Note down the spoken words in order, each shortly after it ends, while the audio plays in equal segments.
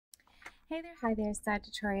Hey there, hi there,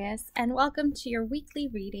 Sagittarius, and welcome to your weekly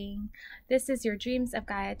reading. This is your Dreams of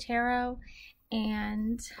Gaia Tarot,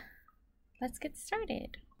 and let's get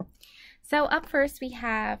started. So up first we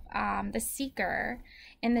have the Seeker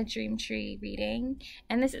in the Dream Tree reading,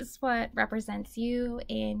 and this is what represents you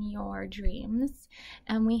in your dreams.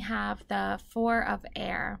 And we have the Four of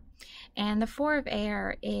Air. And the Four of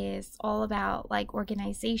Air is all about like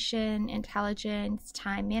organization, intelligence,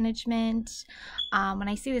 time management. When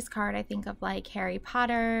I see this card, I think of like Harry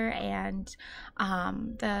Potter and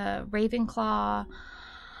the Ravenclaw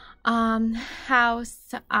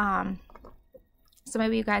house. So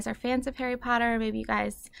maybe you guys are fans of Harry Potter. Maybe you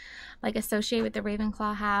guys like associate with the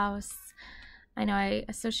Ravenclaw house. I know I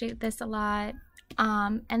associate this a lot.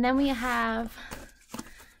 And then we have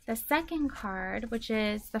the second card, which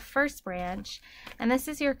is the first branch, and this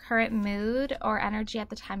is your current mood or energy at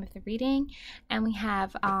the time of the reading. And we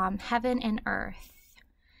have heaven and earth.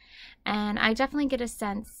 And I definitely get a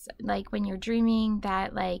sense, like when you're dreaming,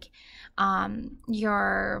 that like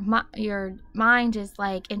your mind is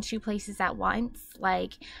like in two places at once.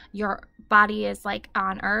 Like your body is like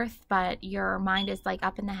on earth, but your mind is like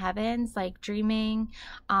up in the heavens, like dreaming,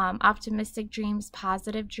 optimistic dreams,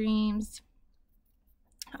 positive dreams.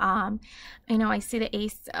 You know, I see the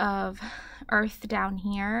Ace of Earth down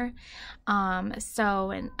here.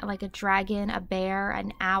 And like a dragon, a bear,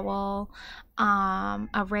 an owl,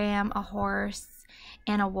 a ram, a horse,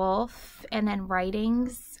 and a wolf, and then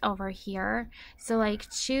writings over here. So like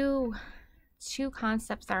two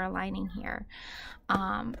concepts are aligning here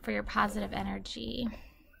for your positive energy.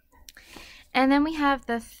 And then we have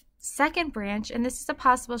the second branch, and this is a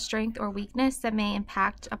possible strength or weakness that may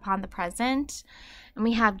impact upon the present. And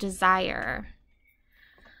we have desire.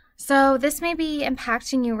 So this may be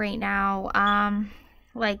impacting you right now.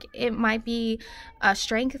 Like it might be a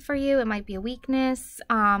strength for you, it might be a weakness,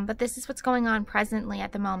 but this is what's going on presently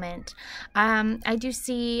at the moment. I do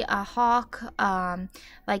see a hawk,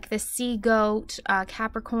 like the sea goat,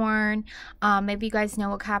 Capricorn. Maybe you guys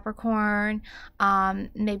know a Capricorn.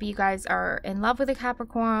 Maybe you guys are in love with a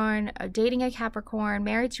Capricorn, dating a Capricorn,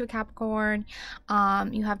 married to a Capricorn.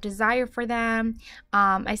 You have desire for them.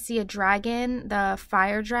 I see a dragon, the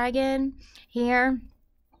fire dragon here.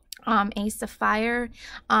 Ace of Fire.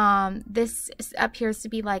 This appears to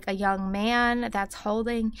be like a young man that's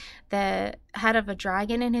holding the head of a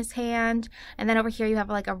dragon in his hand, and then over here you have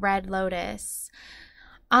like a red lotus.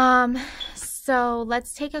 So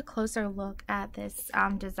let's take a closer look at this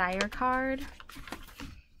desire card.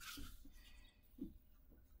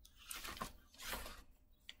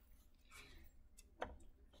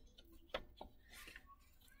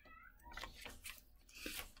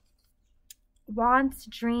 Wants,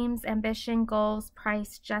 dreams, ambition, goals,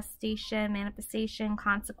 price, gestation, manifestation,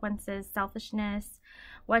 consequences, selfishness.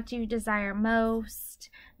 What do you desire most?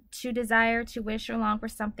 To desire, to wish or long for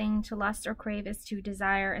something. To lust or crave is to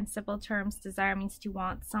desire. In simple terms, desire means to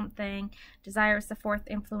want something. Desire is the fourth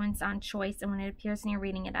influence on choice, and when it appears in your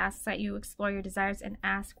reading, it asks that you explore your desires and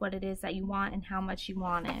ask what it is that you want and how much you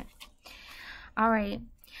want it. All right.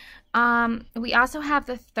 We also have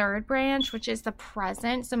the third branch, which is the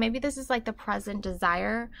present. So maybe this is like the present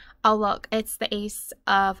desire. Oh, look, it's the Ace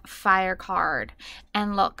of Fire card.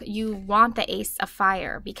 And look, you want the Ace of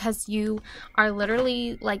Fire because you are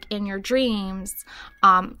literally like in your dreams,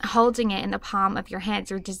 holding it in the palm of your hands.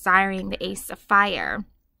 You're desiring the Ace of Fire.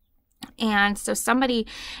 And so somebody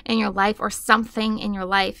in your life or something in your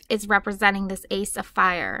life is representing this Ace of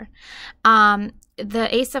Fire.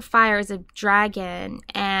 The Ace of Fire is a dragon,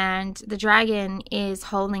 and the dragon is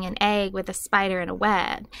holding an egg with a spider and a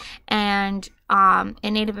web. And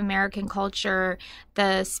in Native American culture,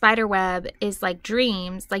 the spider web is like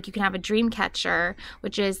dreams. Like you can have a dream catcher,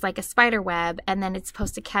 which is like a spider web, and then it's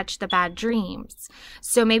supposed to catch the bad dreams.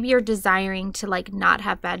 So maybe you're desiring to like not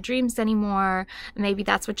have bad dreams anymore. Maybe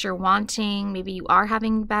that's what you're wanting. Maybe you are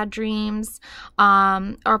having bad dreams.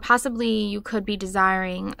 Or possibly you could be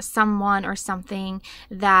desiring someone or something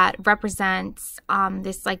that represents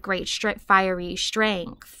this like great fiery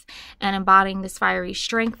strength, and embodying this fiery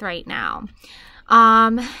strength right now.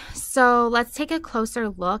 So let's take a closer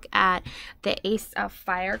look at the Ace of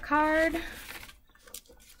Fire card.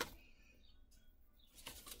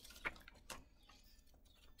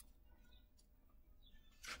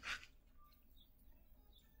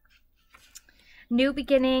 New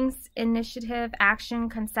beginnings, initiative, action,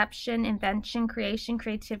 conception, invention, creation,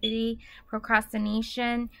 creativity,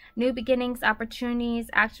 procrastination. New beginnings, opportunities,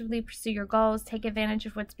 actively pursue your goals, take advantage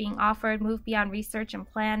of what's being offered, move beyond research and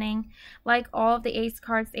planning. Like all of the ace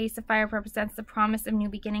cards, the Ace of Fire represents the promise of new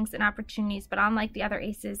beginnings and opportunities, but unlike the other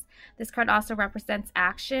aces, this card also represents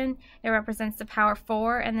action. It represents the power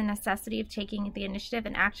for and the necessity of taking the initiative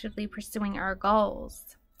and actively pursuing our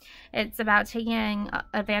goals. It's about taking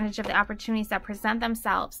advantage of the opportunities that present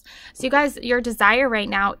themselves. So you guys, your desire right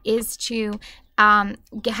now is to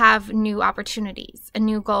have new opportunities and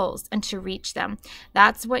new goals and to reach them.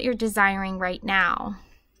 That's what you're desiring right now.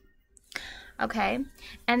 Okay,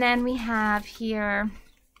 and then we have here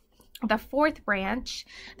the fourth branch.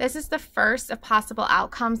 This is the first of possible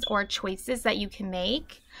outcomes or choices that you can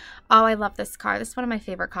make. Oh, I love this card. This is one of my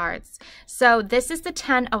favorite cards. So this is the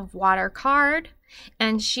 10 of Water card.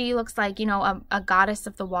 And she looks like, you know, a goddess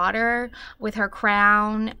of the water with her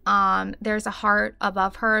crown. There's a heart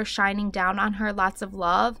above her shining down on her. Lots of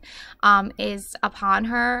love is upon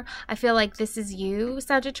her. I feel like this is you,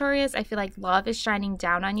 Sagittarius. I feel like love is shining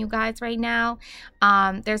down on you guys right now.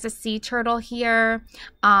 There's a sea turtle here.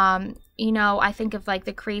 You know, I think of like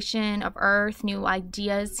the creation of earth, new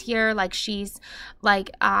ideas here. Like she's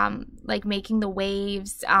like making the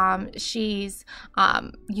waves. She's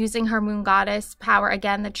using her moon goddess power.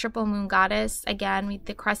 Again, the triple moon goddess. Again, with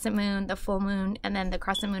the crescent moon, the full moon, and then the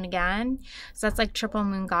crescent moon again. So that's like triple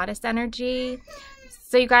moon goddess energy.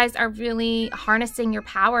 So you guys are really harnessing your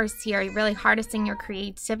powers here. You're really harnessing your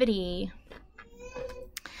creativity.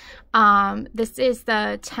 This is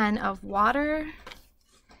the 10 of Water.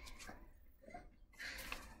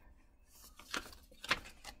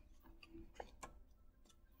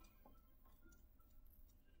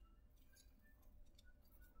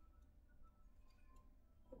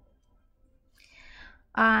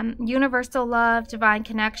 Universal love, divine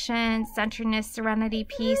connection, centeredness, serenity,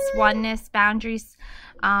 peace, oneness, boundaries,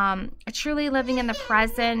 truly living in the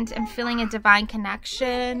present and feeling a divine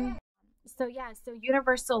connection. So yeah, so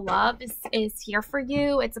universal love is here for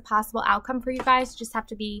you. It's a possible outcome for you guys. You just have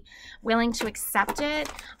to be willing to accept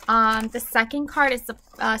it. The second card is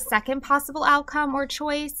the second possible outcome or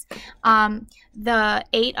choice. The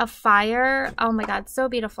 8 of Fire. Oh my God, so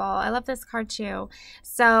beautiful. I love this card too.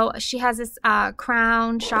 So she has this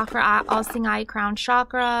crown chakra, all-seeing eye crown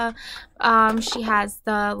chakra. She has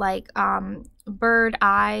the like bird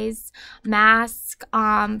eyes, mask,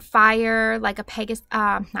 fire, like a Pegasus,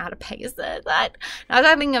 not a Pegasus, but I was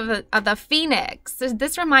thinking of the phoenix. So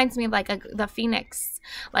this reminds me of like the phoenix,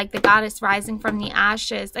 like the goddess rising from the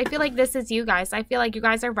ashes. I feel like this is you guys. I feel like you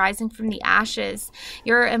guys are rising from the ashes.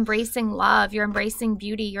 You're embracing love. You're embracing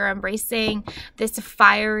beauty. You're embracing this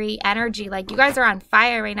fiery energy. Like you guys are on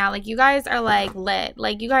fire right now. Like you guys are like lit.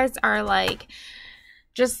 Like you guys are like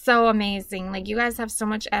just so amazing. Like you guys have so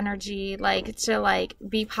much energy, like to like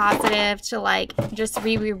be positive, to like just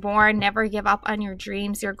be reborn, never give up on your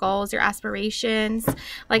dreams, your goals, your aspirations.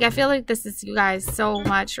 Like I feel like this is you guys so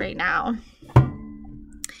much right now.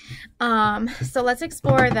 So let's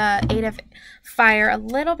explore the 8 of Fire a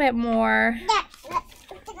little bit more.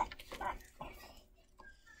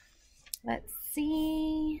 Let's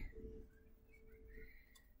see.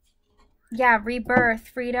 Yeah, rebirth,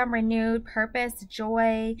 freedom, renewed, purpose,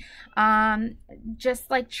 joy. Just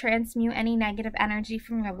like transmute any negative energy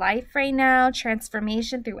from your life right now.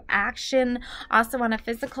 Transformation through action. Also on a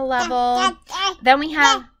physical level. Then we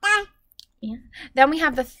have... Yeah. Then we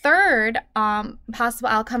have the third possible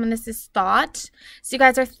outcome, and this is thought. So you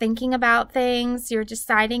guys are thinking about things, you're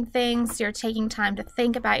deciding things, you're taking time to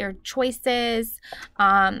think about your choices.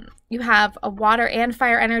 You have a water and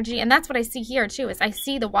fire energy, and that's what I see here too, is I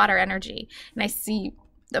see the water energy and I see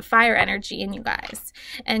the fire energy in you guys.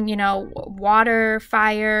 And you know, water,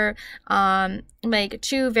 fire, like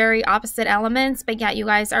two very opposite elements, but yet you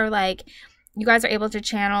guys are like, you guys are able to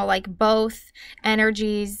channel like both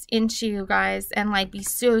energies into you guys and like be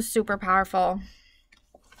so super powerful.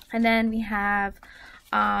 And then we have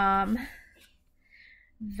the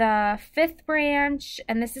 5th branch,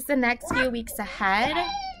 and this is the next few weeks ahead.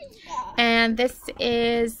 And this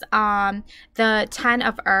is the 10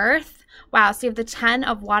 of Earth. Wow, so you have the 10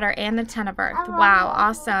 of Water and the 10 of Earth. Wow,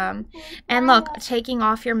 awesome. And look, taking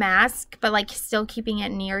off your mask, but like still keeping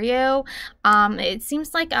it near you. It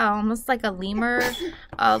seems like almost like a lemur,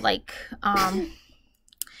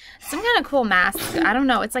 some kind of cool mask. I don't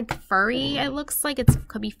know. It's like furry. It looks like it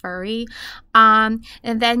could be furry. And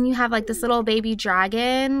then you have like this little baby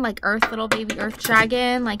dragon, like little baby earth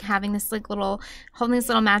dragon, like having this like holding this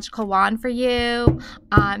little magical wand for you.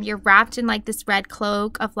 You're wrapped in like this red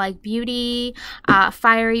cloak of like beauty,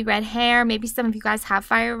 fiery red hair. Maybe some of you guys have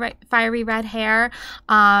fiery red hair.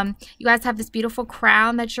 You guys have this beautiful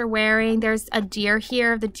crown that you're wearing. There's a deer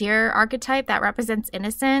here, the deer archetype that represents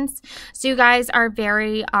innocence. So you guys are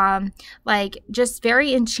very like just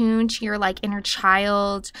very in tune to your like inner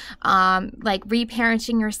child, like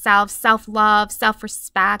reparenting yourself, self-love,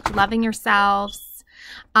 self-respect, loving yourselves.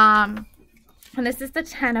 And this is the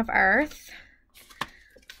 10 of Earth.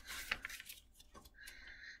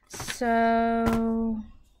 So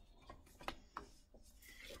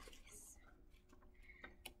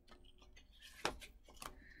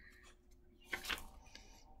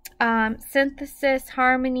synthesis,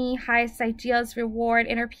 harmony, highest ideals, reward,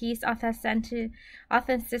 inner peace,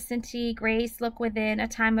 authenticity, grace, look within, a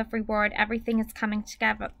time of reward. Everything is coming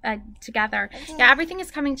together. Yeah, everything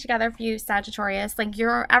is coming together for you, Sagittarius. Like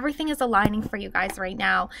everything is aligning for you guys right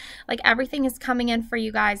now. Like everything is coming in for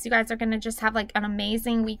you guys. You guys are gonna just have like an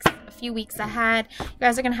amazing a few weeks ahead. You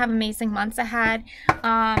guys are gonna have amazing months ahead.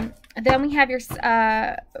 Then we have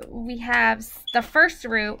we have the first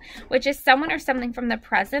root, which is someone or something from the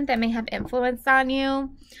present that may have influence on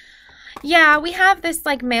you. Yeah, we have this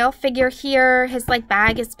like male figure here. His like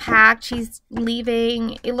bag is packed. He's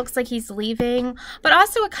leaving. It looks like he's leaving, but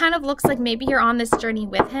also it kind of looks like maybe you're on this journey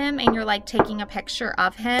with him and you're like taking a picture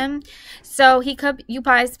of him. So you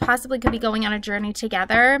guys possibly could be going on a journey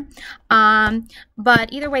together.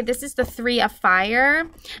 But either way, this is the 3 of fire,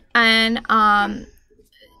 and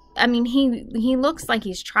I mean, he looks like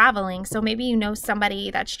he's traveling, so maybe you know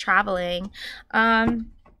somebody that's traveling.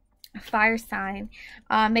 Fire sign.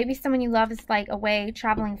 Maybe someone you love is like away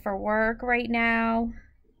traveling for work right now.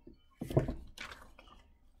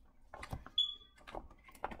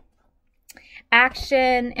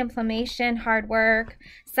 Action, inflammation, hard work,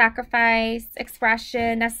 sacrifice,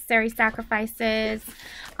 expression, necessary sacrifices.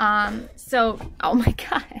 So, oh my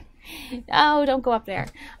God. Oh, don't go up there.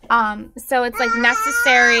 So it's like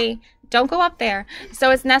necessary. Don't go up there.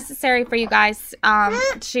 So it's necessary for you guys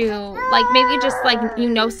to like maybe just like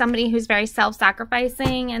somebody who's very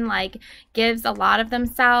self-sacrificing and like gives a lot of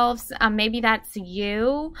themselves. Maybe that's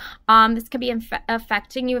you. This could be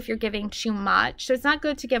affecting you if you're giving too much. So it's not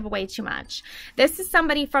good to give away too much. This is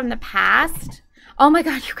somebody from the past. Oh my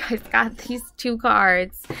God, you guys got these 2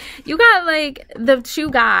 cards. You got like the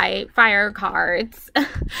 2 guy fire cards.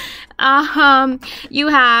 You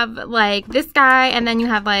have like this guy, and then you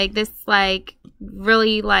have like this like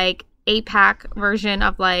really like 8-pack version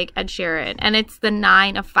of like Ed Sheeran, and it's the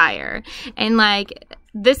 9 of fire. And like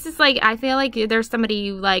this is like, I feel like there's somebody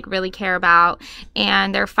you like really care about,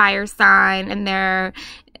 and they're fire sign, and they're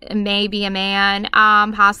maybe a man,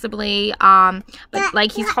 possibly, but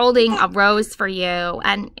like he's holding a rose for you,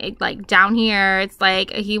 and like down here it's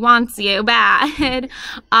like he wants you bad.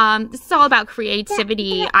 This is all about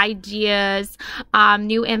creativity, ideas,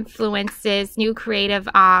 new influences, new creative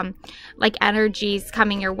like energies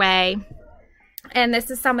coming your way. And this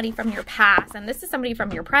is somebody from your past, and this is somebody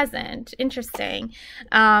from your present. Interesting.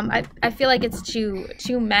 I feel like it's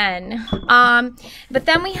two men. But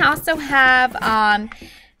then we also have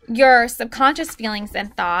your subconscious feelings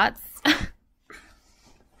and thoughts.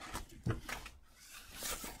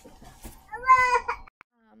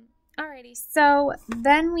 Alrighty, so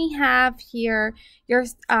then we have here your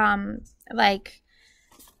like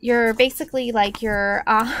your basically like your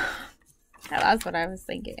that's what I was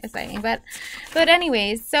saying, but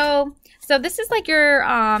anyways, so this is like your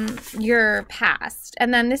past,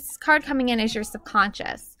 and then this card coming in is your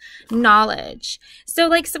subconscious knowledge. So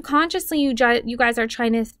like subconsciously you guys are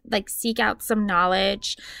trying to like seek out some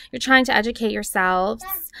knowledge. You're trying to educate yourselves,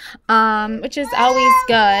 which is always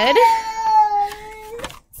good.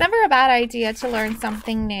 It's never a bad idea to learn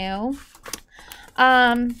something new.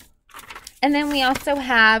 And then we also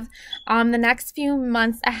have the next few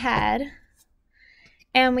months ahead.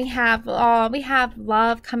 And we have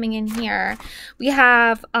love coming in here. We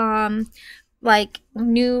have like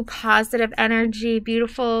new positive energy,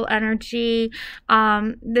 beautiful energy.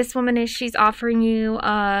 This woman she's offering you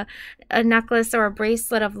a necklace or a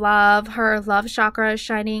bracelet of love. Her love chakra is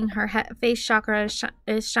shining. Her face chakra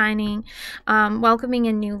is shining. Welcoming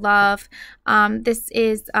in new love. This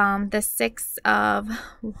is the 6 of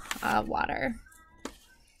water.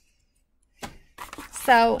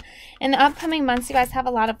 So in the upcoming months, you guys have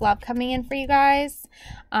a lot of love coming in for you guys.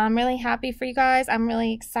 I'm really happy for you guys. I'm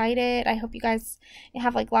really excited. I hope you guys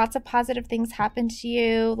have like lots of positive things happen to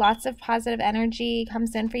you. Lots of positive energy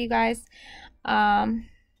comes in for you guys.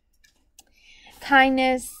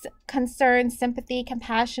 Kindness, concern, sympathy,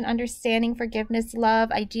 compassion, understanding, forgiveness, love,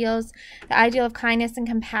 ideals, the ideal of kindness and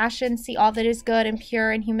compassion, see all that is good and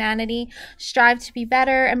pure in humanity, strive to be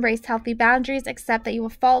better, embrace healthy boundaries, accept that you will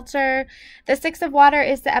falter. The Six of Water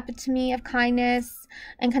is the epitome of kindness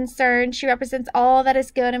and concern. She represents all that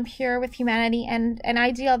is good and pure with humanity and an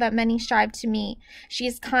ideal that many strive to meet. She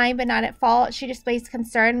is kind but not at fault. She displays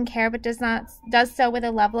concern and care but does so with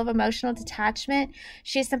a level of emotional detachment.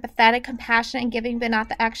 She is sympathetic, compassionate, and giving but not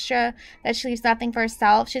the extra that she leaves nothing for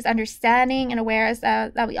herself. She's understanding and aware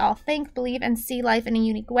that we all think, believe, and see life in a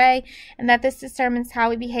unique way, and that this determines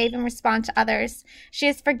how we behave and respond to others. She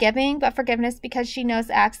is forgiving, but forgiveness because she knows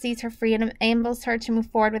the act sees her free and enables her to move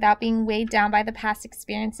forward without being weighed down by the past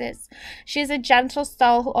experiences. She is a gentle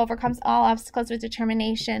soul who overcomes all obstacles with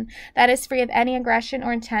determination, that is free of any aggression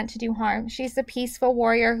or intent to do harm. She is a peaceful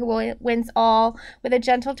warrior who wins all with a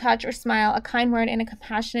gentle touch or smile, a kind word, and a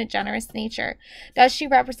compassionate, generous nature. Does she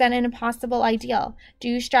represent an impossible ideal? Do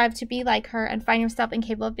you strive to be like her and find yourself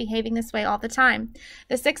incapable of behaving this way all the time?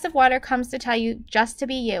 The Six of Water comes to tell you just to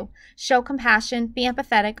be you. Show compassion, be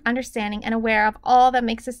empathetic, understanding, and aware of all that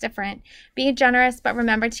makes us different. Be generous, but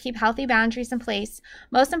remember to keep healthy boundaries in place.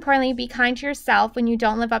 Most importantly, be kind to yourself when you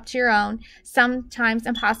don't live up to your own, sometimes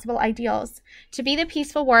impossible ideals. To be the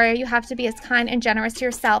peaceful warrior, you have to be as kind and generous to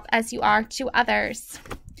yourself as you are to others.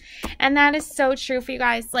 And that is so true for you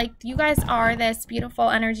guys. Like, you guys are this beautiful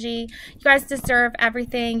energy. You guys deserve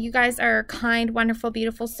everything. You guys are kind, wonderful,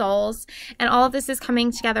 beautiful souls. And all of this is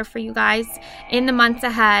coming together for you guys in the months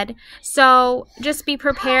ahead. So just be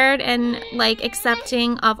prepared and like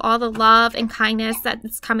accepting of all the love and kindness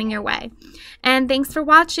that's coming your way. And thanks for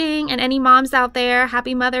watching. And any moms out there,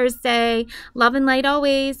 happy Mother's Day. Love and light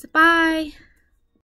always. Bye.